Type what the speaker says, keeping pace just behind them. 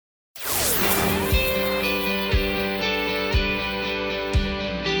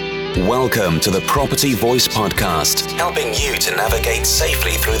Welcome to the Property Voice Podcast, helping you to navigate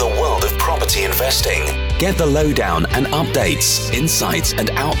safely through the world of property investing. Get the lowdown and updates, insights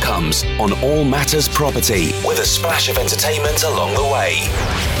and outcomes on all matters property with a splash of entertainment along the way.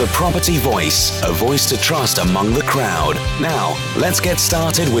 The Property Voice, a voice to trust among the crowd. Now, let's get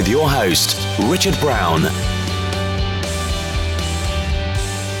started with your host, Richard Brown.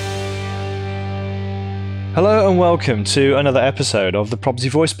 Hello and welcome to another episode of the Property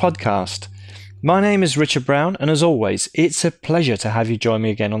Voice podcast. My name is Richard Brown, and as always, it's a pleasure to have you join me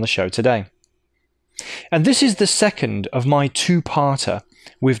again on the show today. And this is the second of my two-parter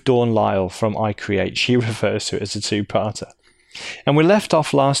with Dawn Lyle from iCreate. She refers to it as a two-parter. And we left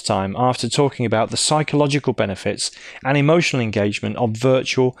off last time after talking about the psychological benefits and emotional engagement of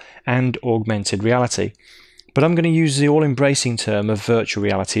virtual and augmented reality. But I'm going to use the all-embracing term of virtual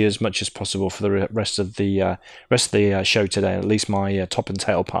reality as much as possible for the rest of the show today, at least my top and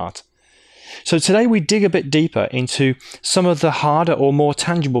tail part. So today we dig a bit deeper into some of the harder or more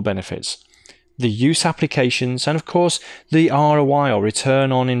tangible benefits, the use applications, and of course the ROI or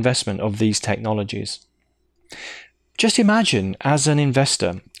return on investment of these technologies. Just imagine as an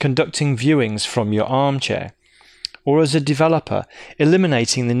investor conducting viewings from your armchair, or as a developer,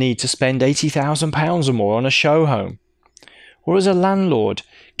 eliminating the need to spend £80,000 or more on a show home. Or as a landlord,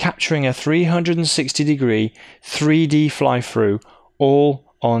 capturing a 360-degree 3D fly-through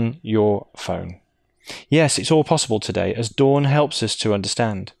all on your phone. Yes, it's all possible today, as Dawn helps us to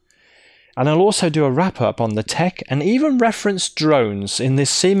understand. And I'll also do a wrap-up on the tech and even reference drones in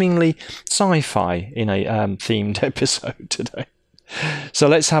this seemingly sci-fi themed episode today. So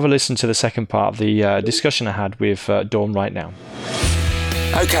let's have a listen to the second part of the discussion I had with Dawn right now.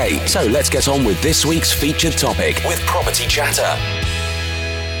 Okay, so let's get on with this week's featured topic with Property Chatter.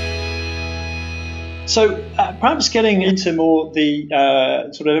 So perhaps getting into more the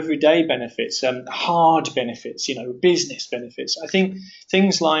sort of everyday benefits, hard benefits, business benefits. I think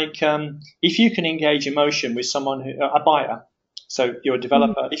things like if you can engage emotion with someone, a buyer, so you're a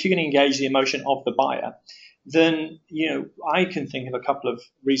developer, if you can engage the emotion of the buyer, then I can think of a couple of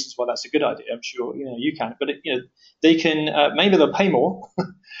reasons why that's a good idea. I'm sure you can, but they can maybe they'll pay more,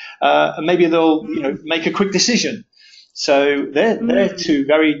 and maybe they'll make a quick decision. So they're two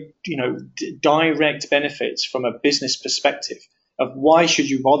very direct benefits from a business perspective of why should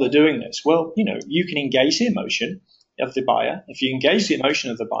you bother doing this? Well, you can engage the emotion of the buyer. If you engage the emotion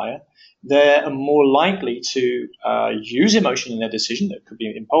of the buyer, they're more likely to use emotion in their decision. That could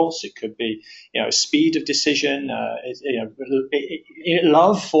be impulse, it could be speed of decision, fall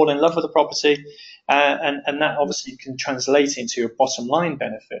in love with the property, and that obviously can translate into a bottom line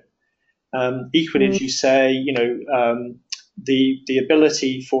benefit. Equally, as you say, the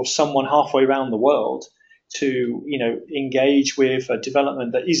ability for someone halfway around the world to engage with a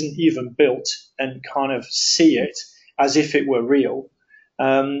development that isn't even built and kind of see it as if it were real.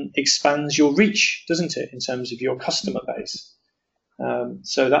 Expands your reach, doesn't it, in terms of your customer base?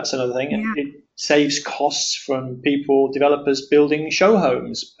 So that's another thing. Yeah. It saves costs from developers building show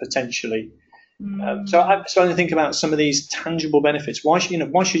homes potentially. So I'm starting to think about some of these tangible benefits. Why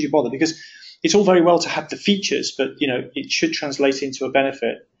should you bother? Because it's all very well to have the features, but it should translate into a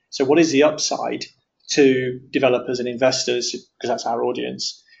benefit. So what is the upside to developers and investors? Because that's our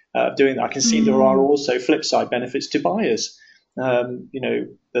audience. Doing that, I can see there are also flip side benefits to buyers.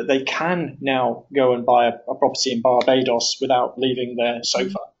 That they can now go and buy a property in Barbados without leaving their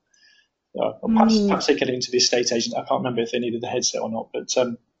sofa. Perhaps they get into the estate agent. I can't remember if they needed the headset or not. But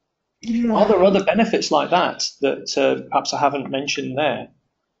are there other benefits like that perhaps I haven't mentioned there?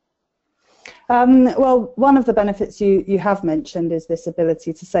 Well, one of the benefits you have mentioned is this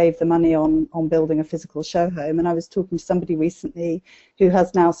ability to save the money on building a physical show home. And I was talking to somebody recently who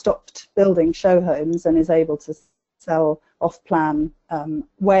has now stopped building show homes and is able to sell off-plan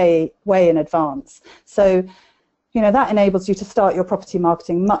way in advance. So, that enables you to start your property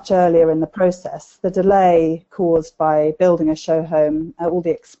marketing much earlier in the process. The delay caused by building a show home, all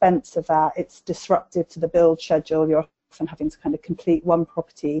the expense of that, it's disruptive to the build schedule. You're often having to kind of complete one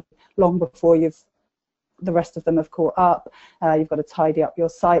property long before the rest of them have caught up. You've got to tidy up your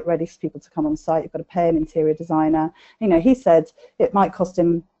site ready for people to come on site. You've got to pay an interior designer. He said it might cost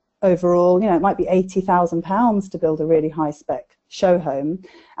him overall, it might be £80,000 to build a really high-spec show home,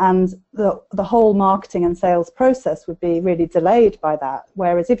 and the whole marketing and sales process would be really delayed by that.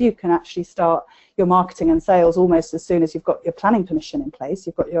 Whereas if you can actually start your marketing and sales almost as soon as you've got your planning permission in place,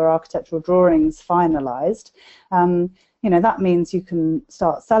 you've got your architectural drawings finalised, that means you can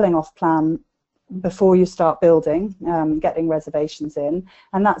start selling off-plan before you start building, getting reservations in,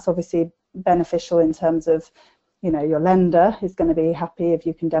 and that's obviously beneficial in terms of your lender is going to be happy if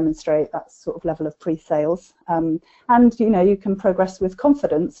you can demonstrate that sort of level of pre-sales, and you can progress with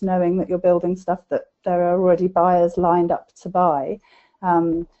confidence, knowing that you're building stuff that there are already buyers lined up to buy.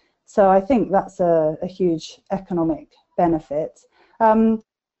 So I think that's a huge economic benefit.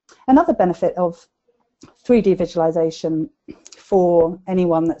 Another benefit of 3D visualization for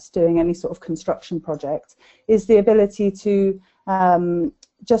anyone that's doing any sort of construction project is the ability to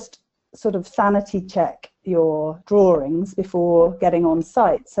just sort of sanity check your drawings before getting on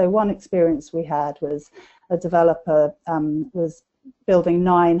site. So one experience we had was a developer was building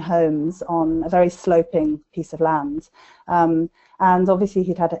 9 homes on a very sloping piece of land, and obviously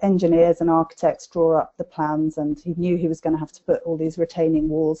he'd had engineers and architects draw up the plans, and he knew he was going to have to put all these retaining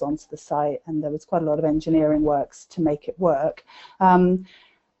walls onto the site, and there was quite a lot of engineering works to make it work.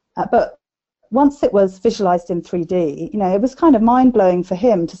 But once it was visualized in 3D, it was kind of mind-blowing for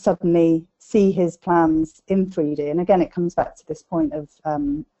him to suddenly see his plans in 3D. And again, it comes back to this point of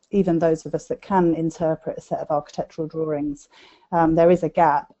even those of us that can interpret a set of architectural drawings, there is a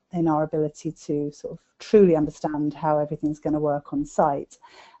gap in our ability to sort of truly understand how everything's going to work on site.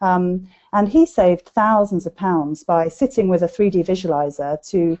 And he saved thousands of pounds by sitting with a 3D visualizer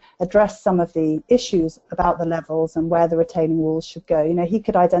to address some of the issues about the levels and where the retaining walls should go. He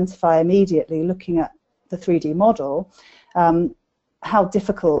could identify immediately, looking at the 3D model, how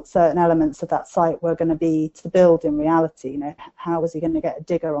difficult certain elements of that site were going to be to build in reality. How was he going to get a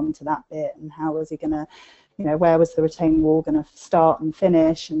digger onto that bit, and how was he going to, where was the retaining wall going to start and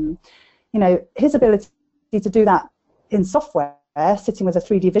finish? And his ability to do that in software, sitting with a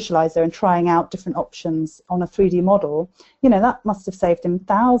 3D visualizer and trying out different options on a 3D model, that must have saved him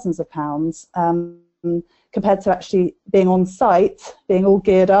thousands of pounds, compared to actually being on site, being all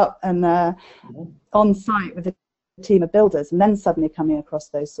geared up and on site with a team of builders, and then suddenly coming across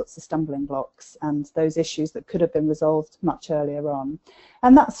those sorts of stumbling blocks and those issues that could have been resolved much earlier on.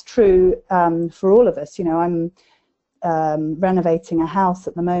 And that's true for all of us. I'm renovating a house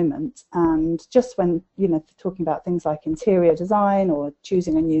at the moment, and just when talking about things like interior design or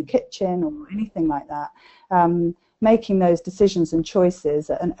choosing a new kitchen or anything like that, making those decisions and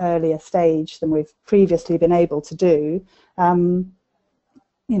choices at an earlier stage than we've previously been able to do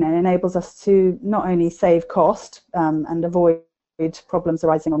enables us to not only save cost and avoid problems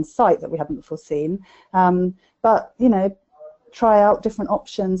arising on site that we hadn't foreseen, but try out different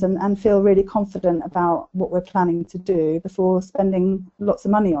options and feel really confident about what we're planning to do before spending lots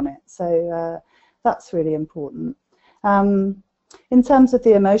of money on it. So that's really important. In terms of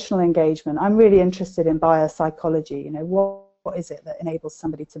the emotional engagement, I'm really interested in buyer psychology. What is it that enables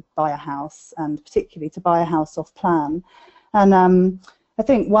somebody to buy a house, and particularly to buy a house off plan? And I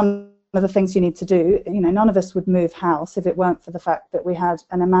think one of the things you need to do, none of us would move house if it weren't for the fact that we had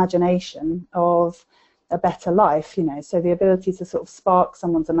an imagination of a better life, so the ability to sort of spark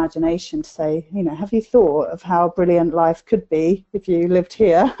someone's imagination to say, have you thought of how brilliant life could be if you lived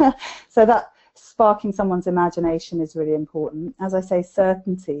here? So that sparking someone's imagination is really important. As I say,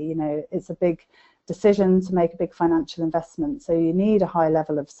 certainty, it's a big decision to make a big financial investment, so you need a high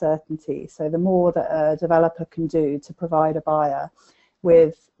level of certainty. So the more that a developer can do to provide a buyer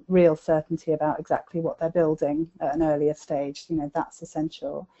with real certainty about exactly what they're building at an earlier stage, that's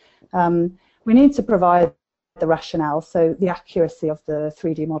essential. We need to provide the rationale, so the accuracy of the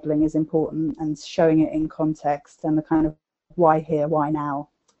 3D modelling is important, and showing it in context, and the kind of why here, why now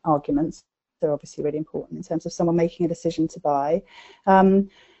arguments are obviously really important in terms of someone making a decision to buy.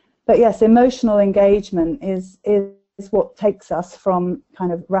 But yes, emotional engagement is what takes us from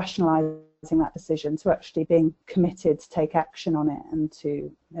kind of rationalising that decision to actually being committed to take action on it, and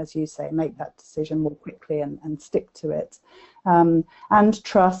to, as you say, make that decision more quickly and stick to it. And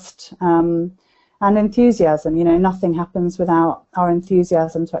trust and enthusiasm. Nothing happens without our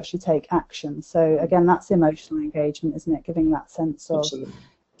enthusiasm to actually take action. So again, that's emotional engagement, isn't it? Giving that sense of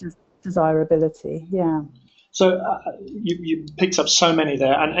desirability. Yeah. So you picked up so many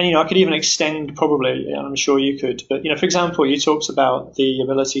there, and I could even extend, probably, and I'm sure you could, but for example, you talked about the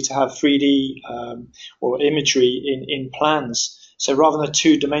ability to have 3D or imagery in plans. So rather than a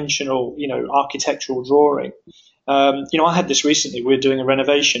two-dimensional architectural drawing, I had this recently. We're doing a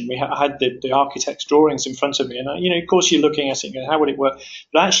renovation. I had the architect's drawings in front of me, and of course you're looking at it and how would it work,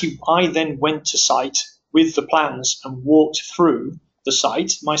 but actually I then went to site with the plans and walked through the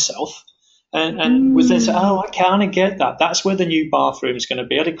site myself. And was then say, I kind of get that. That's where the new bathroom is going to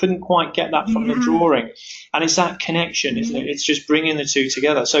be. I couldn't quite get that from the drawing. And it's that connection, isn't it? It's just bringing the two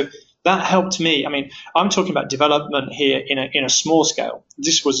together. So that helped me. I mean, I'm talking about development here in a small scale.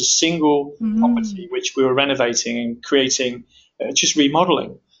 This was a single property which we were renovating and creating, just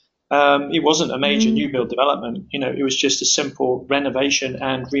remodeling. It wasn't a major new build development. It was just a simple renovation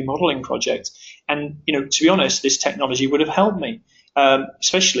and remodeling project. And, to be honest, this technology would have helped me,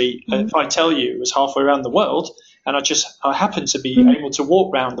 especially if I tell you it was halfway around the world and I happened to be able to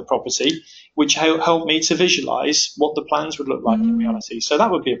walk around the property, which helped me to visualize what the plans would look like in reality. So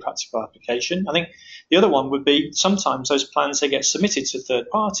that would be a practical application. I think the other one would be sometimes those plans, they get submitted to third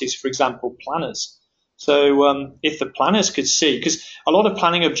parties, for example, planners. So if the planners could see, because a lot of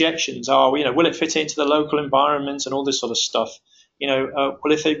planning objections are, will it fit into the local environment and all this sort of stuff? Well,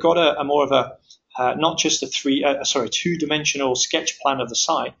 if they've got a more of a, not just a two-dimensional sketch plan of the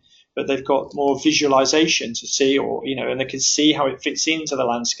site, but they've got more visualization to see, or, and they can see how it fits into the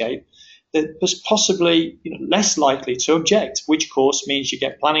landscape, they're possibly less likely to object, which of course means you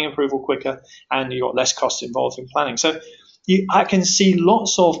get planning approval quicker and you've got less cost involved in planning. So I can see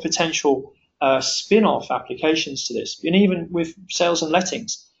lots of potential spin-off applications to this. And even with sales and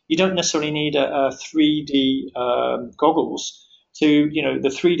lettings, you don't necessarily need a 3D goggles to, the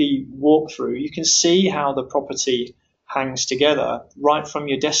 3D walkthrough. You can see how the property hangs together right from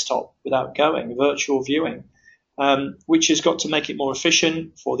your desktop without going, virtual viewing, which has got to make it more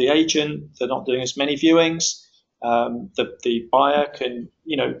efficient for the agent. They're not doing as many viewings. The buyer can,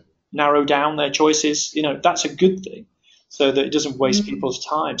 narrow down their choices. That's a good thing, so that it doesn't waste people's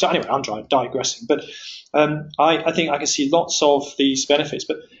time. So anyway, I'm digressing, but I think I can see lots of these benefits.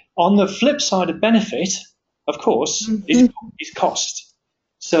 But on the flip side of benefit, of course, is cost.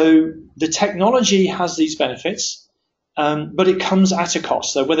 So the technology has these benefits, but it comes at a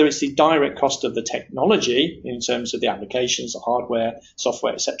cost. So whether it's the direct cost of the technology in terms of the applications, the hardware,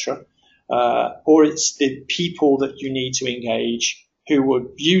 software, etc., or it's the people that you need to engage who would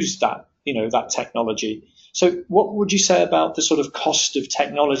use that, that technology. So what would you say about the sort of cost of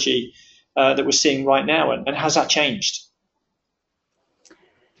technology that we're seeing right now, and has that changed?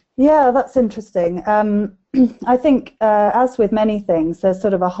 Yeah, that's interesting. I think, as with many things, there's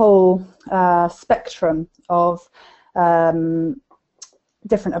sort of a whole spectrum of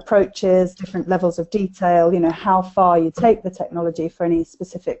different approaches, different levels of detail, how far you take the technology for any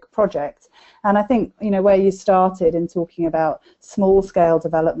specific project. And I think, where you started in talking about small-scale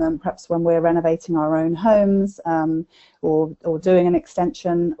development, perhaps when we're renovating our own homes, or doing an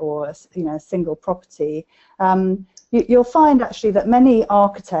extension, or a single property, you'll find actually that many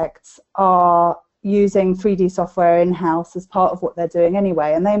architects are using 3D software in-house as part of what they're doing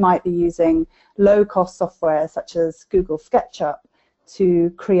anyway, and they might be using low-cost software such as Google SketchUp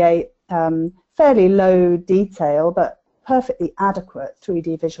to create fairly low detail but perfectly adequate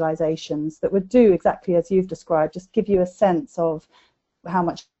 3D visualizations that would do exactly as you've described, just give you a sense of how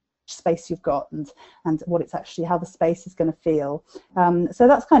much space you've got and what it's actually, how the space is going to feel. So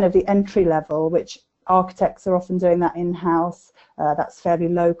that's kind of the entry level, which architects are often doing that in-house. That's fairly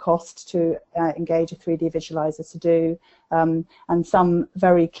low cost to engage a 3D visualizer to do, and some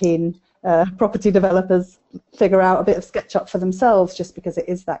very keen property developers figure out a bit of SketchUp for themselves just because it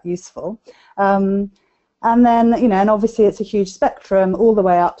is that useful. And then, and obviously it's a huge spectrum all the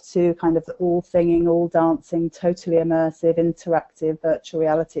way up to kind of the all singing, all dancing, totally immersive, interactive virtual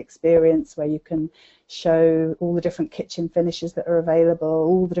reality experience where you can show all the different kitchen finishes that are available,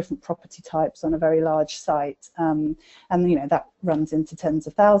 all the different property types on a very large site. And, that runs into tens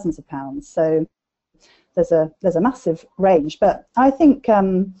of thousands of pounds. So there's a massive range. But I think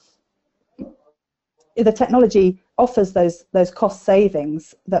the technology offers those cost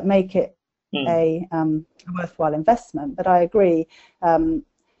savings that make it a worthwhile investment. But I agree,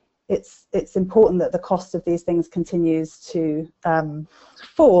 it's important that the cost of these things continues to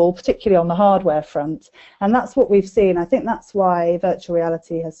fall, particularly on the hardware front, and that's what we've seen. I think that's why virtual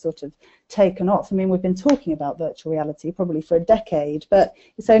reality has sort of taken off. I mean, we've been talking about virtual reality probably for a decade, but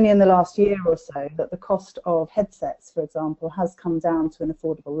it's only in the last year or so that the cost of headsets, for example, has come down to an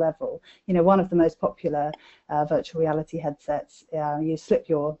affordable level. One of the most popular virtual reality headsets, you slip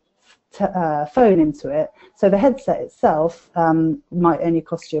your phone into it, so the headset itself might only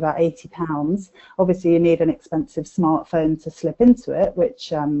cost you about £80. Obviously you need an expensive smartphone to slip into it,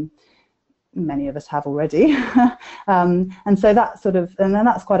 which many of us have already. And so that and then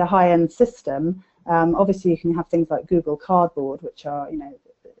that's quite a high-end system. Obviously you can have things like Google Cardboard, which are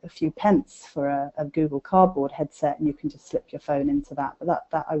a few pence for a Google Cardboard headset, and you can just slip your phone into that. But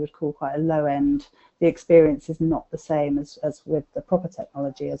that I would call quite a low end. The experience is not the same as with the proper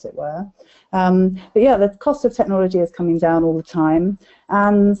technology, as it were. But yeah, the cost of technology is coming down all the time,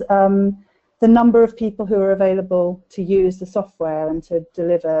 and the number of people who are available to use the software and to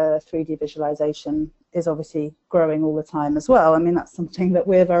deliver 3D visualization is obviously growing all the time as well. I mean, that's something that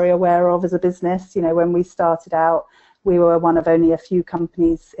we're very aware of as a business. When we started out, we were one of only a few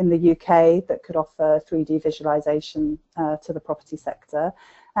companies in the UK that could offer 3D visualization to the property sector.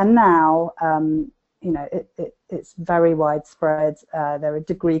 And now, you know, it's very widespread. There are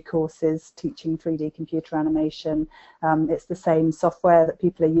degree courses teaching 3D computer animation. It's the same software that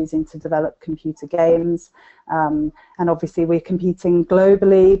people are using to develop computer games. And obviously we're competing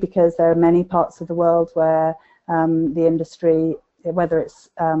globally because there are many parts of the world where the industry, whether it's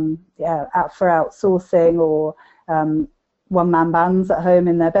for outsourcing or one-man bands at home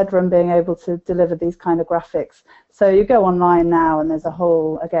in their bedroom being able to deliver these kind of graphics. So you go online now and there's a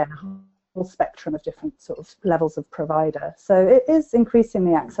whole spectrum of different sort of levels of provider. So it is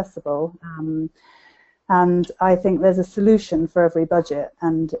increasingly accessible, and I think there's a solution for every budget,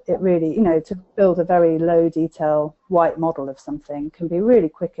 and it really, you know, to build a very low detail white model of something can be really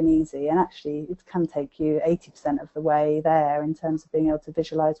quick and easy, and actually it can take you 80% of the way there in terms of being able to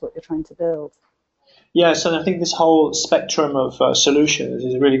visualize what you're trying to build. Yes, and I think this whole spectrum of solutions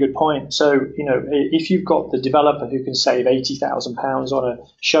is a really good point. So, you know, if you've got the developer who can save £80,000 on a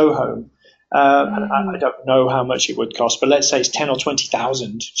show home, and I don't know how much it would cost, but let's say it's 10 or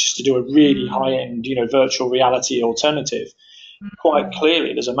 20,000 just to do a really high-end, you know, virtual reality alternative. Quite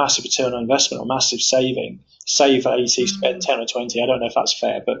clearly, there's a massive return on investment or massive saving. Save 80, spend 10 or 20. I don't know if that's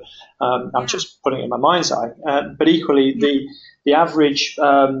fair, but I'm just putting it in my mind's eye. But equally, the average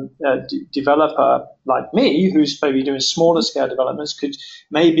developer like me, who's maybe doing smaller scale developments, could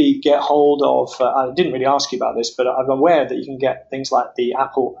maybe get hold of, I didn't really ask you about this, but I'm aware that you can get things like the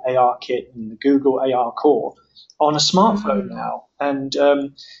Apple AR Kit and the Google AR Core on a smartphone now.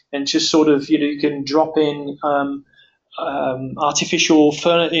 And just sort of, you know, you can drop in artificial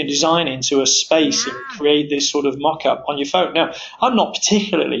design into a space and create this sort of mock-up on your phone. Now, I'm not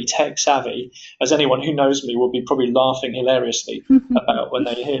particularly tech savvy, as anyone who knows me will be probably laughing hilariously about when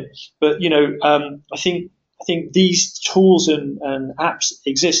they hear it. But, you know, I think these tools and apps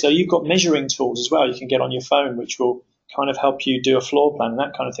exist. So you've got measuring tools as well you can get on your phone, which will kind of help you do a floor plan and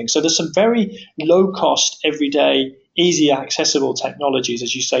that kind of thing. So there's some very low-cost, everyday, easy, accessible technologies,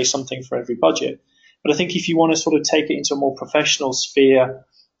 as you say, something for every budget. But I think if you want to sort of take it into a more professional sphere,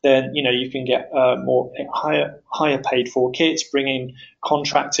 then, you know, you can get more higher paid for kits, bring in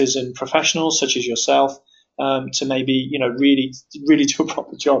contractors and professionals such as yourself to maybe, you know, really do a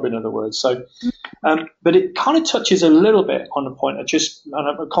proper job, in other words. So, but it kind of touches a little bit on the point. And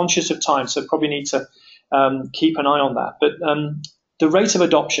I'm conscious of time, so probably need to keep an eye on that. But the rate of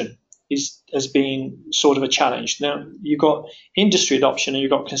adoption has been sort of a challenge. Now, you've got industry adoption and you've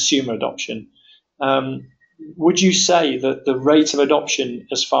got consumer adoption. Would you say that the rate of adoption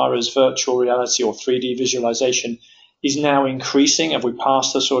as far as virtual reality or 3D visualization is now increasing? Have we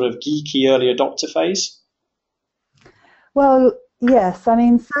passed the sort of geeky early adopter phase? Well, yes. I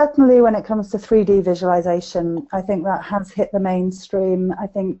mean, certainly when it comes to 3D visualization, I think that has hit the mainstream. I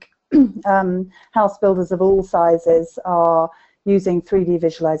think house builders of all sizes are using 3D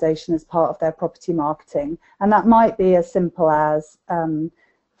visualization as part of their property marketing. And that might be as simple as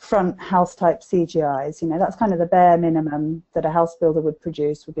front house type CGIs. You know, that's kind of the bare minimum that a house builder would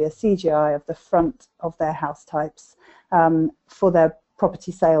produce, would be a CGI of the front of their house types for their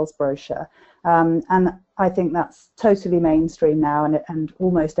property sales brochure. And I think that's totally mainstream now, and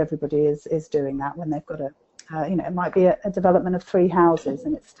almost everybody is doing that when they've got you know, it might be a development of 3 houses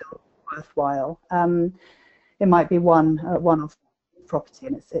and it's still worthwhile. It might be one-off property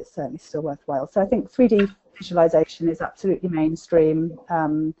and it's certainly still worthwhile. So I think 3D visualization is absolutely mainstream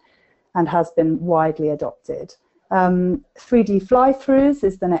and has been widely adopted. 3D fly-throughs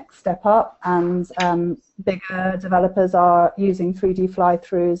is the next step up, and bigger developers are using 3D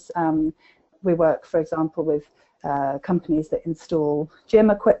fly-throughs. We work, for example, with companies that install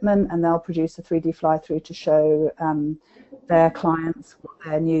gym equipment, and they'll produce a 3D fly-through to show their clients what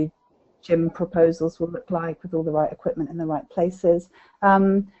their new gym proposals will look like with all the right equipment in the right places.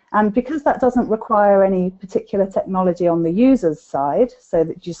 And because that doesn't require any particular technology on the user's side, so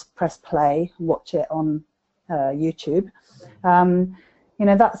that you just press play, watch it on YouTube, you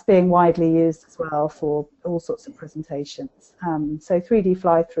know, that's being widely used as well for all sorts of presentations. So 3D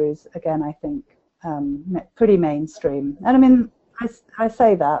fly-throughs, again, I think pretty mainstream. And I mean, I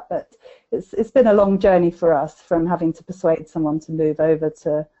say that, but it's been a long journey for us, from having to persuade someone to move over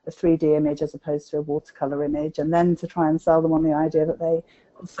to a 3D image as opposed to a watercolor image, and then to try and sell them on the idea that they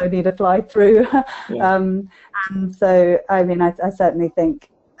also need a fly-through. Yeah. And so, I mean, I certainly think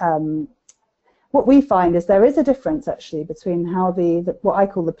what we find is there is a difference actually between how what I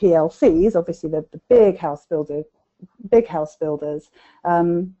call the PLCs, obviously the big house builders,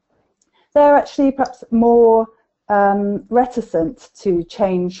 they're actually perhaps more reticent to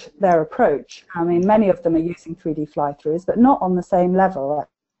change their approach. I mean, many of them are using 3D fly-throughs, but not on the same level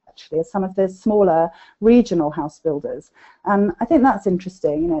actually as some of the smaller regional house builders. And I think that's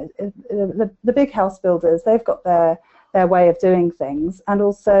interesting. You know, the big house builders, they've got their way of doing things, and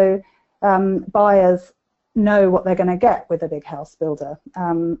also buyers know what they're going to get with a big house builder,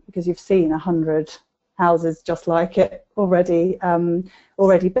 because you've seen 100 houses just like it already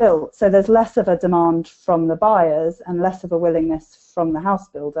built. So there's less of a demand from the buyers and less of a willingness from the house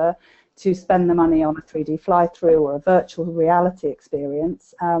builder to spend the money on a 3D fly-through or a virtual reality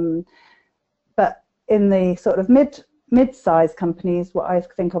experience. But in the sort of mid-sized companies, what I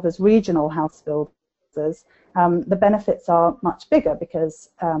think of as regional house builders, the benefits are much bigger because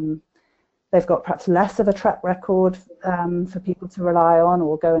they've got perhaps less of a track record for people to rely on,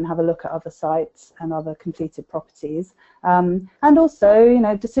 or go and have a look at other sites and other completed properties. And also, you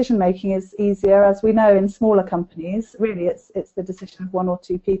know, decision making is easier, as we know in smaller companies. Really, it's the decision of one or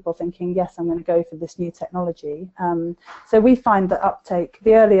two people thinking, yes, I'm going to go for this new technology. So we find that uptake,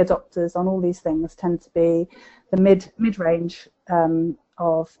 the early adopters on all these things tend to be the mid-range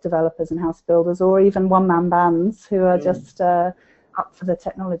of developers and house builders, or even one-man bands who are just up for the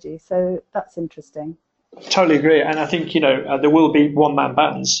technology. So that's interesting. Totally agree, and I think, you know, there will be one-man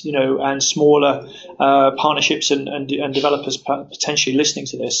bands, you know, and smaller partnerships and developers potentially listening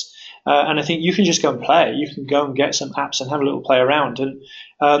to this. And I think you can just go and play. You can go and get some apps and have a little play around. And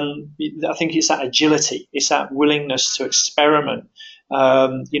I think it's that agility, it's that willingness to experiment.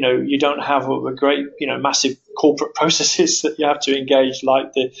 You know, you don't have a great, you know, massive corporate processes that you have to engage,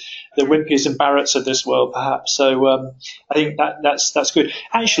 like the Wimpies and Barretts of this world, perhaps. So I think that's good.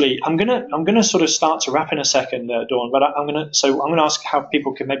 Actually, I'm gonna sort of start to wrap in a second, Dawn. But I'm gonna ask how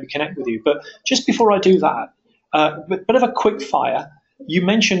people can maybe connect with you. But just before I do that, a bit of a quick fire. You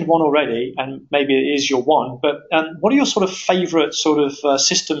mentioned one already, and maybe it is your one. But what are your sort of favourite sort of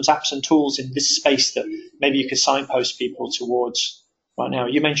systems, apps, and tools in this space that maybe you could signpost people towards right now?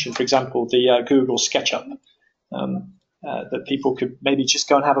 You mentioned, for example, the Google SketchUp that people could maybe just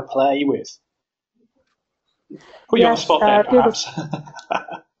go and have a play with. Put you on the spot there, perhaps.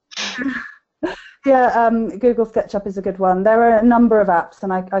 Yeah, Google SketchUp is a good one. There are a number of apps,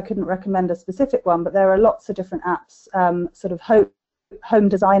 and I couldn't recommend a specific one, but there are lots of different apps. Sort of Home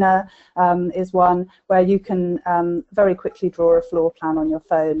Designer is one where you can very quickly draw a floor plan on your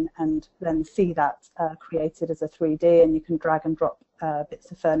phone and then see that created as a 3D, and you can drag and drop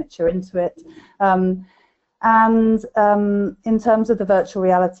bits of furniture into it. And in terms of the virtual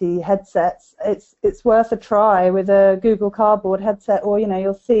reality headsets, it's worth a try with a Google Cardboard headset, or, you know,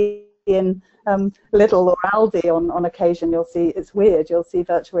 you'll see in Lidl or Aldi on occasion, you'll see, it's weird, you'll see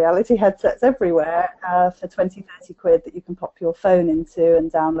virtual reality headsets everywhere for 20, 30 quid that you can pop your phone into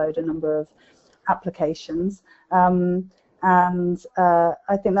and download a number of applications. And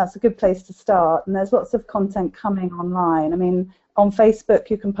I think that's a good place to start. And there's lots of content coming online. I mean, on Facebook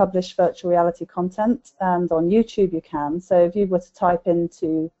you can publish virtual reality content, and on YouTube you can. So if you were to type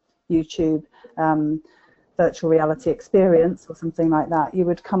into YouTube virtual reality experience or something like that, you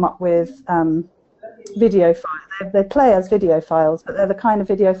would come up with video files. They play as video files, but they're the kind of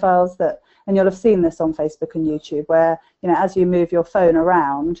video files that, and you'll have seen this on Facebook and YouTube, where, you know, as you move your phone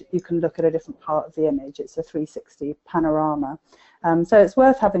around, you can look at a different part of the image. It's a 360 panorama. So it's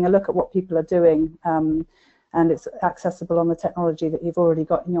worth having a look at what people are doing, and it's accessible on the technology that you've already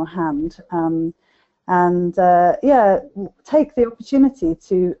got in your hand. Yeah, take the opportunity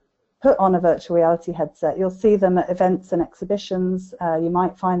to put on a virtual reality headset. You'll see them at events and exhibitions. You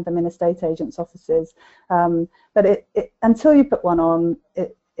might find them in estate agents' offices. But until you put one on,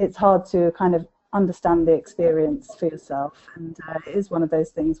 it's hard to kind of understand the experience for yourself. And it is one of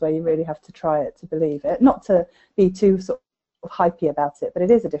those things where you really have to try it to believe it. Not to be too sort of hypey about it, but it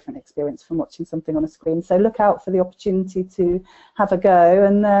is a different experience from watching something on a screen. So look out for the opportunity to have a go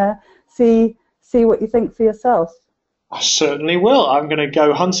and see what you think for yourself. I certainly will. I'm going to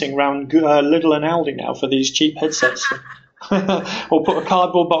go hunting around Lidl and Aldi now for these cheap headsets. Or put a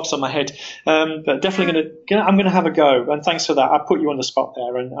cardboard box on my head. But definitely I'm going to have a go. And thanks for that. I put you on the spot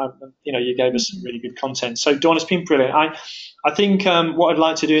there, and you know, you gave us some really good content. So Dawn, it's been brilliant. I think what I'd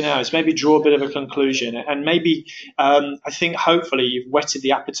like to do now is maybe draw a bit of a conclusion, and maybe I think hopefully you've whetted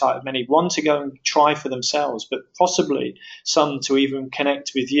the appetite of many, one, to go and try for themselves, but possibly some to even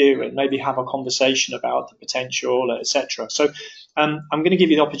connect with you and maybe have a conversation about the potential, etc. So I'm going to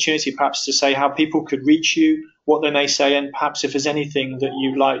give you the opportunity perhaps to say how people could reach you, what they may say, and perhaps if there's anything that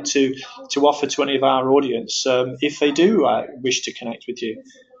you'd like to offer to any of our audience if they do wish to connect with you.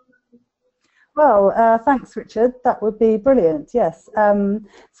 Well, thanks, Richard. That would be brilliant. Yes.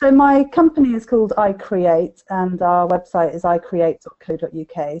 So my company is called iCreate, and our website is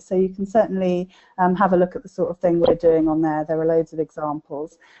iCreate.co.uk. So you can certainly have a look at the sort of thing we're doing on there. There are loads of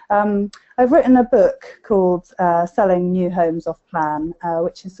examples. I've written a book called Selling New Homes Off Plan,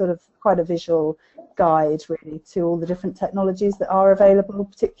 which is sort of quite a visual guide, really, to all the different technologies that are available,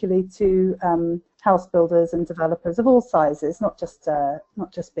 particularly to house builders and developers of all sizes, not just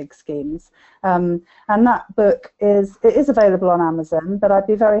big schemes. And that book is available on Amazon, but I'd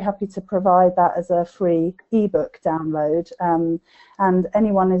be very happy to provide that as a free ebook download. And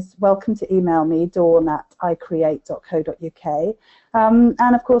anyone is welcome to email me, dawn@icreate.co.uk. And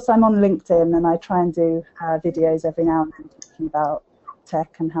of course, I'm on LinkedIn, and I try and do videos every now and then talking about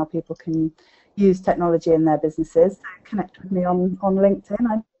tech and how people can use technology in their businesses. So connect with me on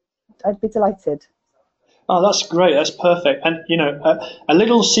LinkedIn. I'd be delighted. Oh, that's great. That's perfect. And, a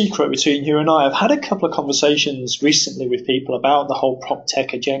little secret between you and I, I've had a couple of conversations recently with people about the whole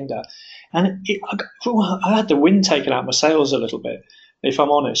PropTech agenda. And I had the wind taken out of my sails a little bit, if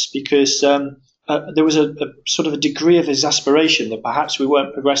I'm honest, because there was a sort of a degree of exasperation that perhaps we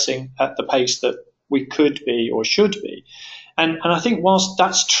weren't progressing at the pace that we could be or should be. And I think whilst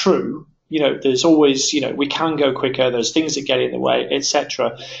that's true, there's always, we can go quicker, there's things that get in the way,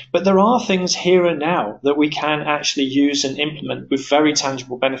 etc. But there are things here and now that we can actually use and implement with very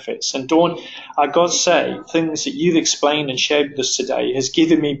tangible benefits. And Dawn, I got to say, things that you've explained and shared with us today has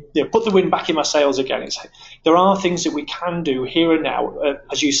given me, put the wind back in my sails again. There are things that we can do here and now,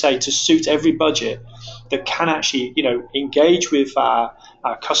 as you say, to suit every budget that can actually, engage with our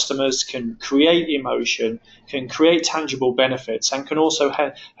customers, can create emotion, can create tangible benefits, and can also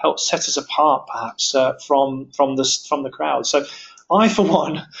help set us apart, perhaps, from the crowd. So, I, for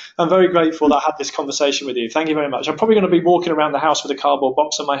one, am very grateful that I had this conversation with you. Thank you very much. I'm probably going to be walking around the house with a cardboard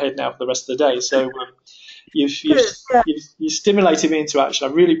box on my head now for the rest of the day. So, you've stimulated me into action.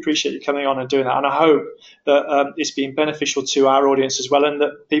 I really appreciate you coming on and doing that, and I hope that it's been beneficial to our audience as well, and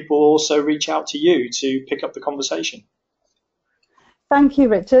that people also reach out to you to pick up the conversation. Thank you,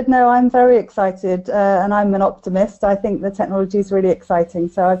 Richard. No, I'm very excited, and I'm an optimist. I think the technology is really exciting,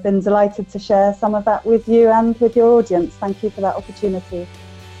 so I've been delighted to share some of that with you and with your audience. Thank you for that opportunity.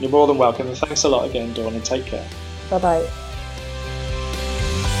 You're more than welcome, and thanks a lot again, Dawn, and take care. Bye-bye.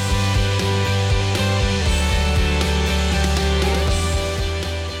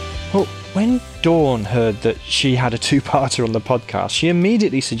 Well, when Dawn heard that she had a two-parter on the podcast, she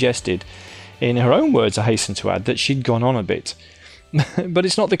immediately suggested, in her own words, I hasten to add, that she'd gone on a bit. But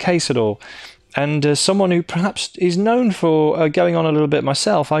it's not the case at all. And as someone who perhaps is known for going on a little bit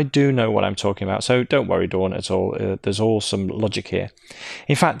myself, I do know what I'm talking about. So don't worry, Dawn, at all. There's all some logic here.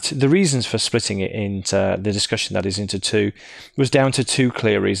 In fact, the reasons for splitting it into the discussion that is into two was down to two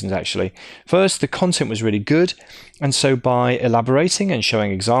clear reasons, actually. First, the content was really good. And so by elaborating and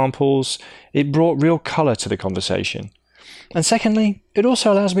showing examples, it brought real colour to the conversation. And secondly, it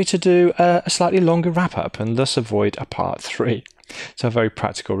also allows me to do a slightly longer wrap-up and thus avoid a part 3. So a very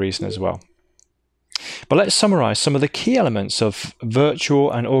practical reason as well. But let's summarise some of the key elements of virtual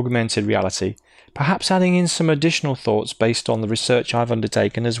and augmented reality, perhaps adding in some additional thoughts based on the research I've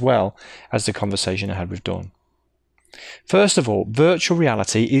undertaken as well as the conversation I had with Dawn. First of all, virtual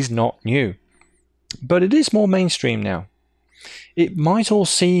reality is not new, but it is more mainstream now. It might all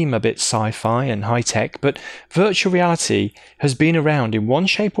seem a bit sci-fi and high-tech, but virtual reality has been around in one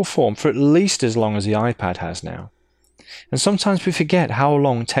shape or form for at least as long as the iPad has now. And sometimes we forget how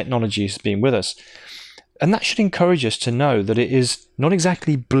long technology has been with us. And that should encourage us to know that it is not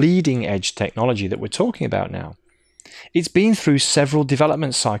exactly bleeding edge technology that we're talking about now. It's been through several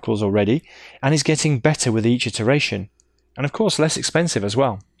development cycles already and is getting better with each iteration. And of course, less expensive as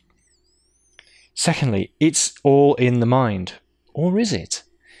well. Secondly, it's all in the mind. Or is it?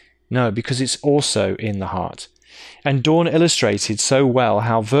 No, because it's also in the heart. And Dawn illustrated so well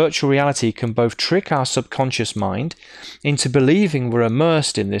how virtual reality can both trick our subconscious mind into believing we're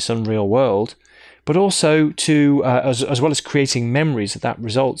immersed in this unreal world, but also to, as well as creating memories that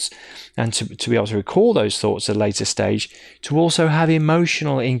results, and to be able to recall those thoughts at a later stage, to also have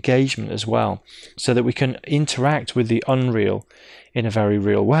emotional engagement as well, so that we can interact with the unreal in a very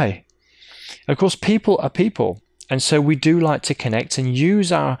real way. Of course, people are people, and so we do like to connect and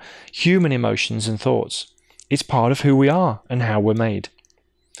use our human emotions and thoughts. It's part of who we are and how we're made.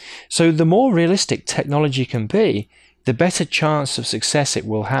 So the more realistic technology can be, the better chance of success it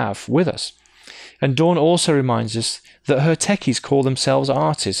will have with us. And Dawn also reminds us that her techies call themselves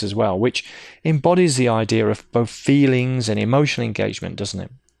artists as well, which embodies the idea of both feelings and emotional engagement, doesn't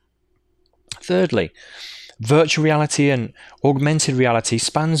it? Thirdly, Virtual reality and augmented reality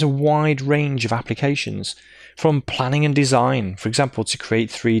spans a wide range of applications, from planning and design, for example, to create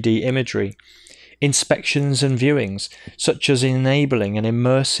 3D imagery, inspections and viewings, such as enabling an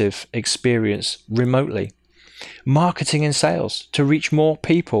immersive experience remotely, marketing and sales to reach more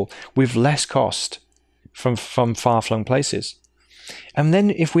people with less cost from far-flung places. And then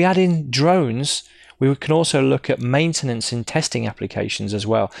if we add in drones, we can also look at maintenance and testing applications as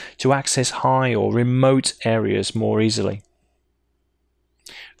well to access high or remote areas more easily.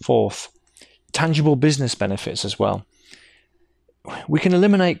 Fourth, tangible business benefits as well. We can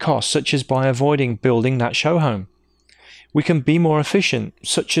eliminate costs, such as by avoiding building that show home. We can be more efficient,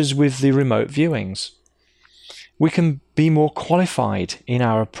 such as with the remote viewings. We can be more qualified in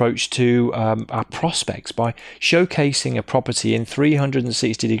our approach to our prospects by showcasing a property in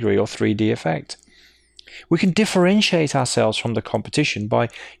 360 degree or 3D effect. We can differentiate ourselves from the competition by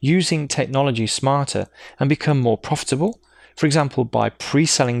using technology smarter and become more profitable, for example, by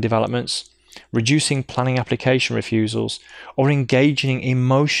pre-selling developments, reducing planning application refusals, or engaging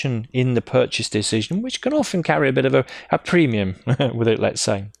emotion in the purchase decision, which can often carry a bit of a premium with it, let's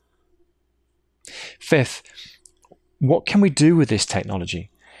say. Fifth, what can we do with this technology?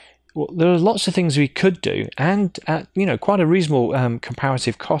 Well, there are lots of things we could do, and at quite a reasonable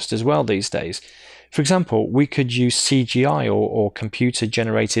comparative cost as well these days. For example, we could use CGI or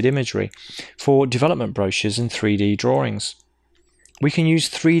computer-generated imagery for development brochures and 3D drawings. We can use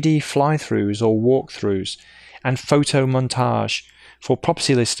 3D fly-throughs or walkthroughs and photo montage for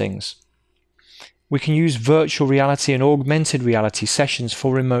property listings. We can use virtual reality and augmented reality sessions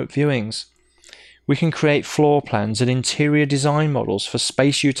for remote viewings. We can create floor plans and interior design models for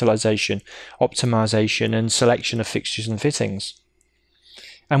space utilization, optimization, and selection of fixtures and fittings.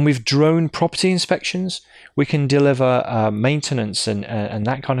 And with drone property inspections, we can deliver maintenance and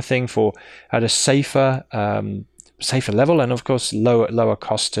that kind of thing at a safer level, and of course lower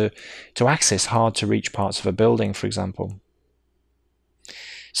cost to access hard to reach parts of a building, for example.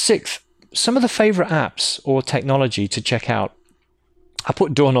 Sixth, some of the favorite apps or technology to check out. I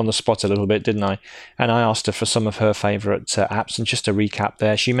put Dawn on the spot a little bit, didn't I? And I asked her for some of her favorite apps, and just to recap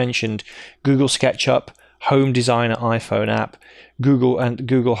there, she mentioned Google SketchUp, Home Designer iPhone app, Google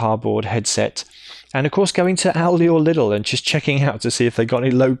Hardboard headset, and of course going to Aldi or Lidl and just checking out to see if they got any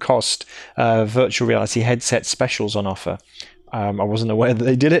low-cost virtual reality headset specials on offer. I wasn't aware that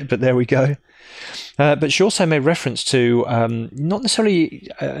they did it, but there we go. But she also made reference to not necessarily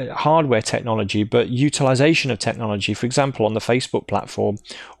hardware technology, but utilization of technology. For example, on the Facebook platform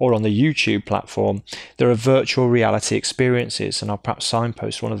or on the YouTube platform, there are virtual reality experiences, and I'll perhaps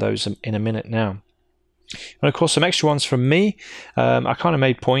signpost one of those in a minute now. And of course, some extra ones from me. I kind of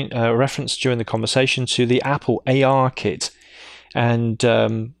made reference during the conversation to the Apple AR kit, and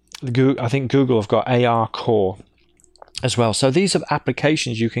I think Google have got AR Core as well. So these are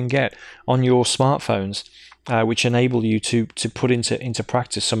applications you can get on your smartphones, which enable you to put into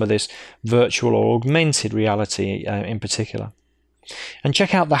practice some of this virtual or augmented reality in particular. And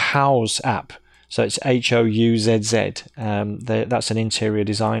check out the Houzz app. So it's Houzz. That's an interior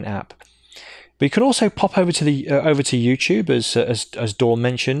design app. But you can also pop over to YouTube, as Dawn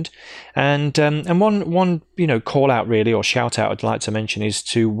mentioned, and one call out really, or shout out I'd like to mention, is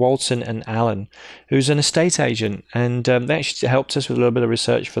to Walton and Allen, who's an estate agent, and they actually helped us with a little bit of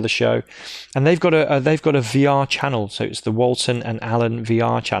research for the show, and they've got a VR channel, so it's the Walton and Allen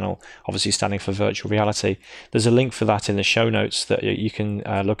VR channel, obviously standing for virtual reality. There's a link for that in the show notes that you can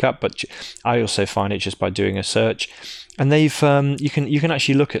look up, but I also find it just by doing a search. And they've you can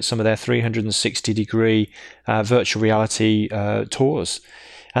actually look at some of their 360 degree virtual reality tours,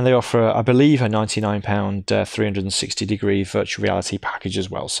 and they offer, I believe, a £99 360 degree virtual reality package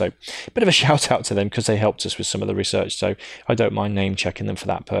as well. So a bit of a shout out to them because they helped us with some of the research. So I don't mind name checking them for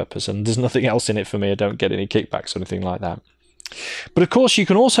that purpose. And there's nothing else in it for me. I don't get any kickbacks or anything like that. But of course, you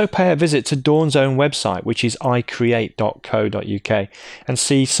can also pay a visit to Dawn's own website, which is iCreate.co.uk, and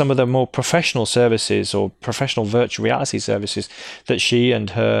see some of the more professional services or professional virtual reality services that she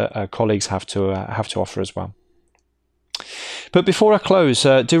and her colleagues have to offer as well. But before I close,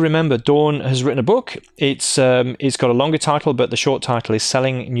 do remember Dawn has written a book. It's got a longer title, but the short title is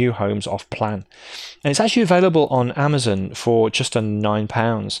Selling New Homes Off Plan, and it's actually available on Amazon for just under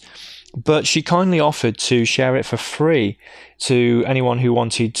 £9. But she kindly offered to share it for free to anyone who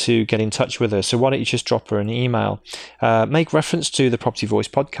wanted to get in touch with her. So why don't you just drop her an email, make reference to the Property Voice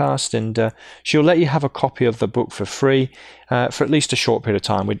podcast, and she'll let you have a copy of the book for free. for at least a short period of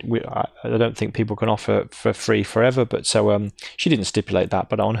time. I don't think people can offer for free forever, but so she didn't stipulate that.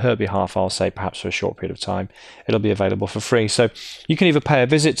 But on her behalf, I'll say perhaps for a short period of time, it'll be available for free. So you can either pay a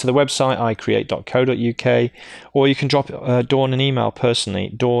visit to the website iCreate.co.uk, or you can drop Dawn an email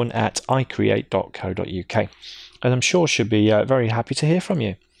personally, dawn@iCreate.co.uk, and I'm sure she'll be very happy to hear from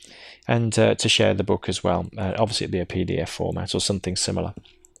you and to share the book as well. Obviously, it'll be a PDF format or something similar.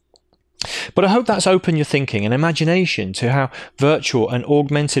 But I hope that's opened your thinking and imagination to how virtual and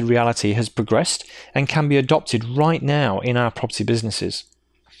augmented reality has progressed and can be adopted right now in our property businesses.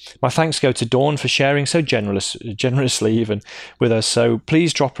 My thanks go to Dawn for sharing so generously even with us, so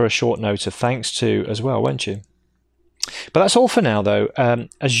please drop her a short note of thanks too as well, won't you? But that's all for now, though.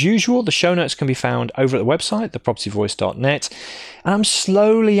 As usual, the show notes can be found over at the website, thepropertyvoice.net, and I'm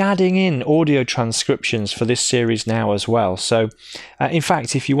slowly adding in audio transcriptions for this series now as well. So, in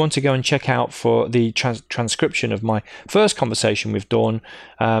fact, if you want to go and check out for the transcription of my first conversation with Dawn,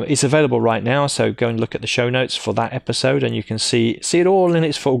 it's available right now. So go and look at the show notes for that episode, and you can see it all in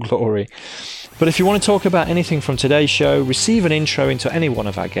its full glory. But if you want to talk about anything from today's show, receive an intro into any one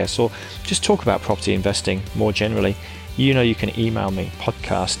of our guests, or just talk about property investing more generally, you know you can email me,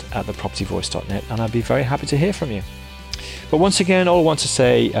 podcast@thepropertyvoice.net, and I'd be very happy to hear from you. But once again, all I want to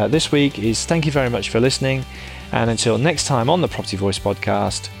say this week is thank you very much for listening, and until next time on the Property Voice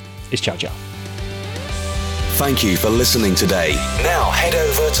podcast, it's ciao ciao. Thank you for listening today. Now head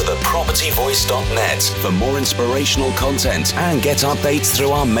over to thepropertyvoice.net for more inspirational content and get updates through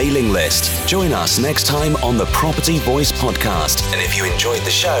our mailing list. Join us next time on the Property Voice podcast. And if you enjoyed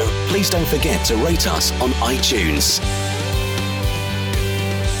the show, please don't forget to rate us on iTunes.